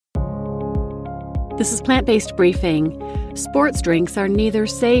This is Plant-Based Briefing. Sports drinks are neither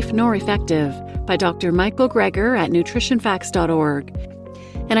safe nor effective by Dr. Michael Greger at nutritionfacts.org.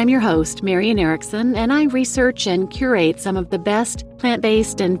 And I'm your host, Marian Erickson, and I research and curate some of the best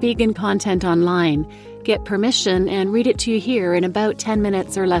plant-based and vegan content online. Get permission and read it to you here in about 10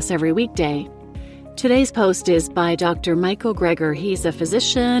 minutes or less every weekday. Today's post is by Dr. Michael Greger. He's a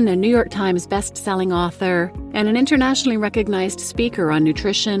physician, a New York Times best-selling author, and an internationally recognized speaker on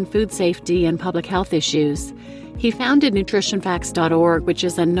nutrition, food safety, and public health issues. He founded nutritionfacts.org, which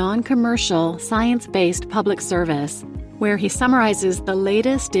is a non-commercial, science-based public service where he summarizes the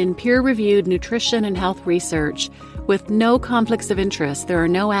latest in peer-reviewed nutrition and health research with no conflicts of interest. There are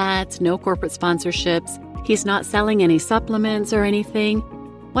no ads, no corporate sponsorships. He's not selling any supplements or anything.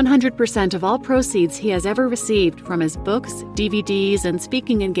 100% of all proceeds he has ever received from his books, DVDs, and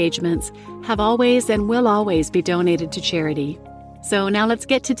speaking engagements have always and will always be donated to charity. So now let's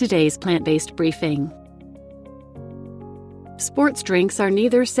get to today's plant-based briefing. Sports drinks are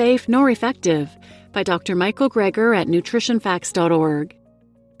neither safe nor effective by Dr. Michael Greger at nutritionfacts.org.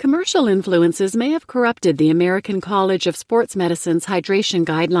 Commercial influences may have corrupted the American College of Sports Medicine's hydration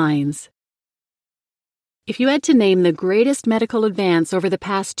guidelines. If you had to name the greatest medical advance over the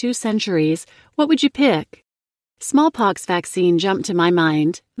past 2 centuries, what would you pick? Smallpox vaccine jumped to my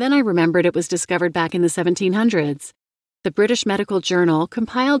mind, then I remembered it was discovered back in the 1700s. The British Medical Journal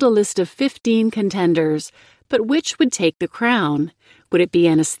compiled a list of 15 contenders, but which would take the crown? Would it be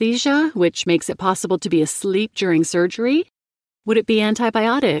anesthesia, which makes it possible to be asleep during surgery? Would it be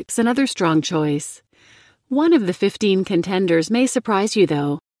antibiotics, another strong choice? One of the 15 contenders may surprise you,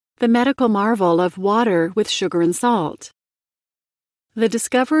 though. The medical marvel of water with sugar and salt. The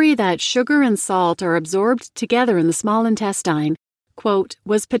discovery that sugar and salt are absorbed together in the small intestine, quote,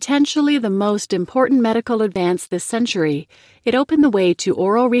 was potentially the most important medical advance this century. It opened the way to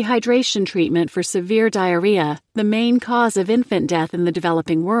oral rehydration treatment for severe diarrhea, the main cause of infant death in the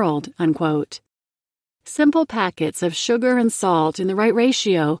developing world, unquote. Simple packets of sugar and salt in the right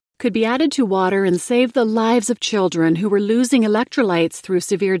ratio could be added to water and save the lives of children who were losing electrolytes through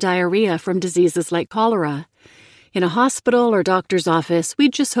severe diarrhea from diseases like cholera. In a hospital or doctor's office,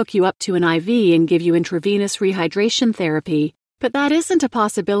 we'd just hook you up to an IV and give you intravenous rehydration therapy, but that isn't a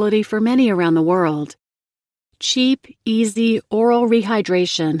possibility for many around the world. Cheap, easy, oral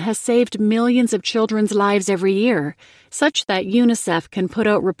rehydration has saved millions of children's lives every year, such that UNICEF can put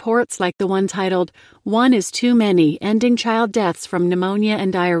out reports like the one titled, "One is Too Many, Ending Child Deaths from Pneumonia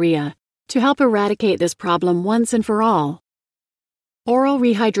and Diarrhea," to help eradicate this problem once and for all. Oral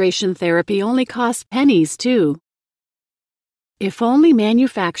rehydration therapy only costs pennies, too. If only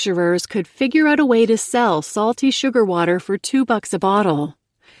manufacturers could figure out a way to sell salty sugar water for $2 a bottle.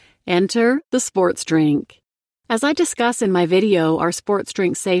 Enter the sports drink. As I discuss in my video, Are Sports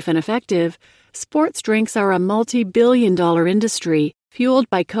Drinks Safe and Effective?, sports drinks are a multi-billion-dollar industry fueled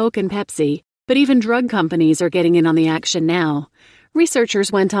by Coke and Pepsi, but even drug companies are getting in on the action now. Researchers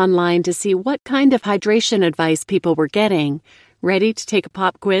went online to see what kind of hydration advice people were getting. Ready to take a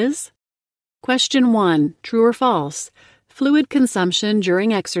pop quiz? Question 1, true or false? Fluid consumption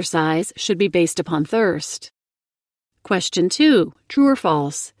during exercise should be based upon thirst. Question 2, true or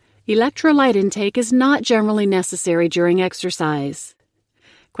false? Electrolyte intake is not generally necessary during exercise.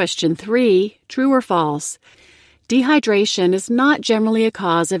 Question 3, true or false? Dehydration is not generally a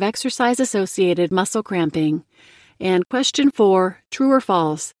cause of exercise-associated muscle cramping. And question 4, true or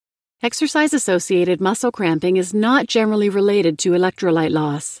false? Exercise-associated muscle cramping is not generally related to electrolyte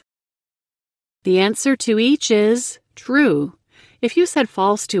loss. The answer to each is true. If you said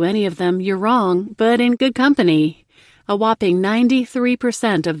false to any of them, you're wrong, but in good company. A whopping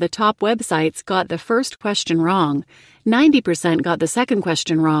 93% of the top websites got the first question wrong, 90% got the second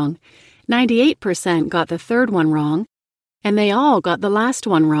question wrong, 98% got the third one wrong, and they all got the last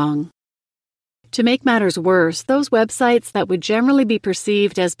one wrong. To make matters worse, those websites that would generally be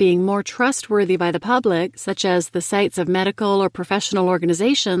perceived as being more trustworthy by the public, such as the sites of medical or professional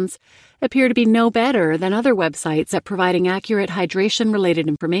organizations, appear to be no better than other websites at providing accurate hydration-related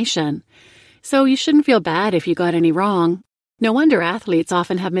information. So you shouldn't feel bad if you got any wrong. No wonder athletes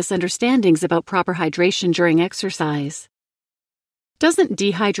often have misunderstandings about proper hydration during exercise. Doesn't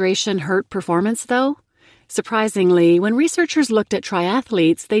dehydration hurt performance, though? Surprisingly, when researchers looked at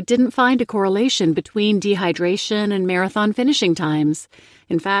triathletes, they didn't find a correlation between dehydration and marathon finishing times.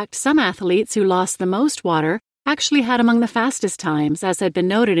 In fact, some athletes who lost the most water actually had among the fastest times, as had been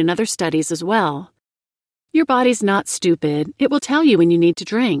noted in other studies as well. Your body's not stupid. It will tell you when you need to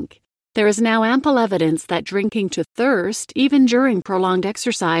drink. There is now ample evidence that drinking to thirst, even during prolonged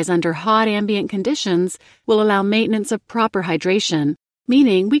exercise under hot ambient conditions, will allow maintenance of proper hydration,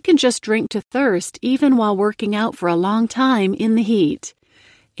 meaning we can just drink to thirst even while working out for a long time in the heat.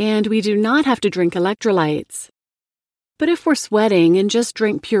 And we do not have to drink electrolytes. But if we're sweating and just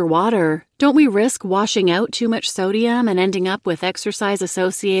drink pure water, don't we risk washing out too much sodium and ending up with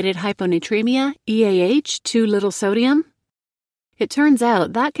exercise-associated hyponatremia, EAH, too little sodium? It turns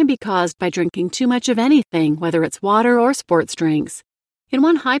out that can be caused by drinking too much of anything, whether it's water or sports drinks. In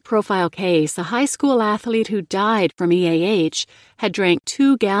one high-profile case, a high school athlete who died from EAH had drank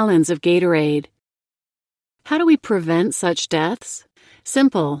 2 gallons of Gatorade. How do we prevent such deaths?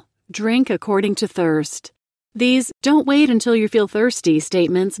 Simple. Drink according to thirst. These "don't wait until you feel thirsty"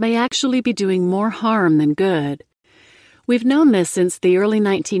 statements may actually be doing more harm than good. We've known this since the early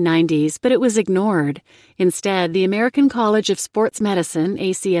 1990s, but it was ignored. Instead, the American College of Sports Medicine,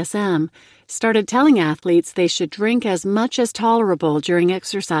 ACSM, started telling athletes they should drink as much as tolerable during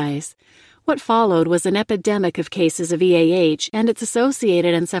exercise. What followed was an epidemic of cases of EAH and its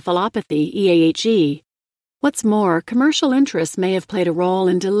associated encephalopathy, EAHE. What's more, commercial interests may have played a role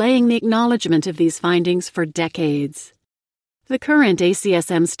in delaying the acknowledgement of these findings for decades. The current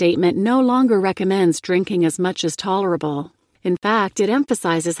ACSM statement no longer recommends drinking as much as tolerable. In fact, it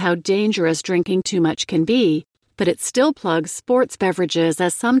emphasizes how dangerous drinking too much can be, but it still plugs sports beverages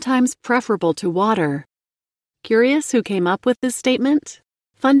as sometimes preferable to water. Curious who came up with this statement?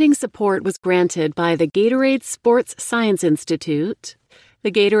 Funding support was granted by the Gatorade Sports Science Institute,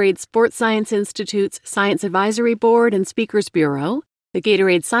 the Gatorade Sports Science Institute's Science Advisory Board and Speakers Bureau, the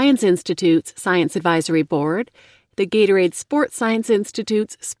Gatorade Science Institute's Science Advisory Board, the Gatorade Sports Science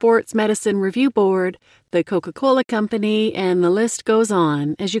Institute's Sports Medicine Review Board, the Coca-Cola Company, and the list goes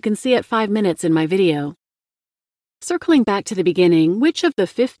on, as you can see at 5 minutes in my video. Circling back to the beginning, which of the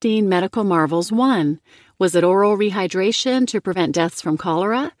 15 medical marvels won? Was it oral rehydration to prevent deaths from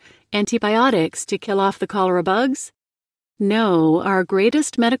cholera? Antibiotics to kill off the cholera bugs? No, our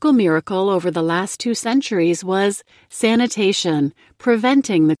greatest medical miracle over the last 2 centuries was sanitation,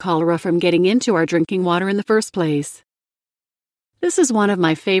 preventing the cholera from getting into our drinking water in the first place. This is one of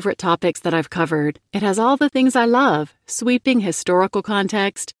my favorite topics that I've covered. It has all the things I love: sweeping historical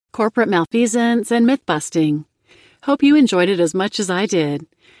context, corporate malfeasance, and myth-busting. Hope you enjoyed it as much as I did.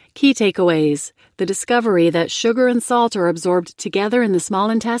 Key takeaways: the discovery that sugar and salt are absorbed together in the small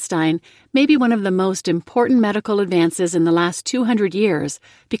intestine may be one of the most important medical advances in the last 200 years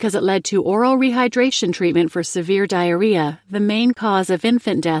because it led to oral rehydration treatment for severe diarrhea, the main cause of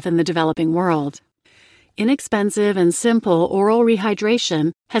infant death in the developing world. Inexpensive and simple oral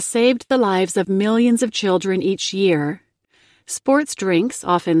rehydration has saved the lives of millions of children each year. Sports drinks,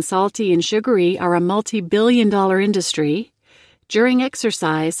 often salty and sugary, are a multi-billion-dollar industry. During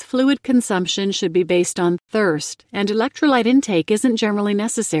exercise, fluid consumption should be based on thirst, and electrolyte intake isn't generally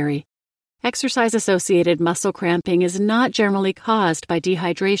necessary. Exercise-associated muscle cramping is not generally caused by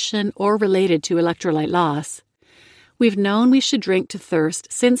dehydration or related to electrolyte loss. We've known we should drink to thirst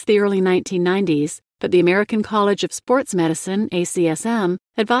since the early 1990s, but the American College of Sports Medicine, ACSM,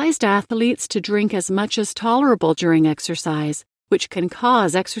 advised athletes to drink as much as tolerable during exercise, which can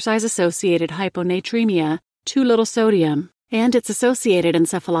cause exercise-associated hyponatremia, too little sodium, and its associated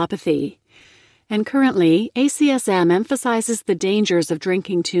encephalopathy. And currently, ACSM emphasizes the dangers of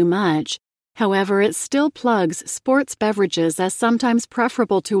drinking too much. However, it still plugs sports beverages as sometimes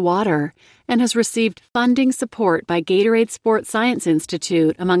preferable to water and has received funding support by Gatorade Sports Science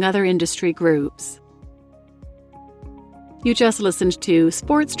Institute, among other industry groups. You just listened to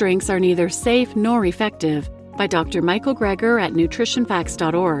Sports Drinks Are Neither Safe Nor Effective by Dr. Michael Greger at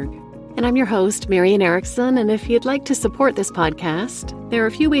nutritionfacts.org. And I'm your host, Marian Erickson, and if you'd like to support this podcast, there are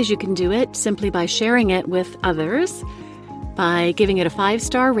a few ways you can do it simply by sharing it with others, by giving it a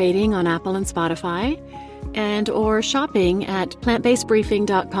 5-star rating on Apple and Spotify, and or shopping at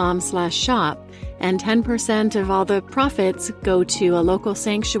plantbasedbriefing.com/shop, and 10% of all the profits go to a local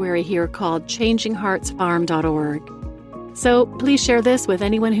sanctuary here called changingheartsfarm.org. So please share this with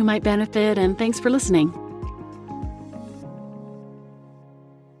anyone who might benefit, and thanks for listening.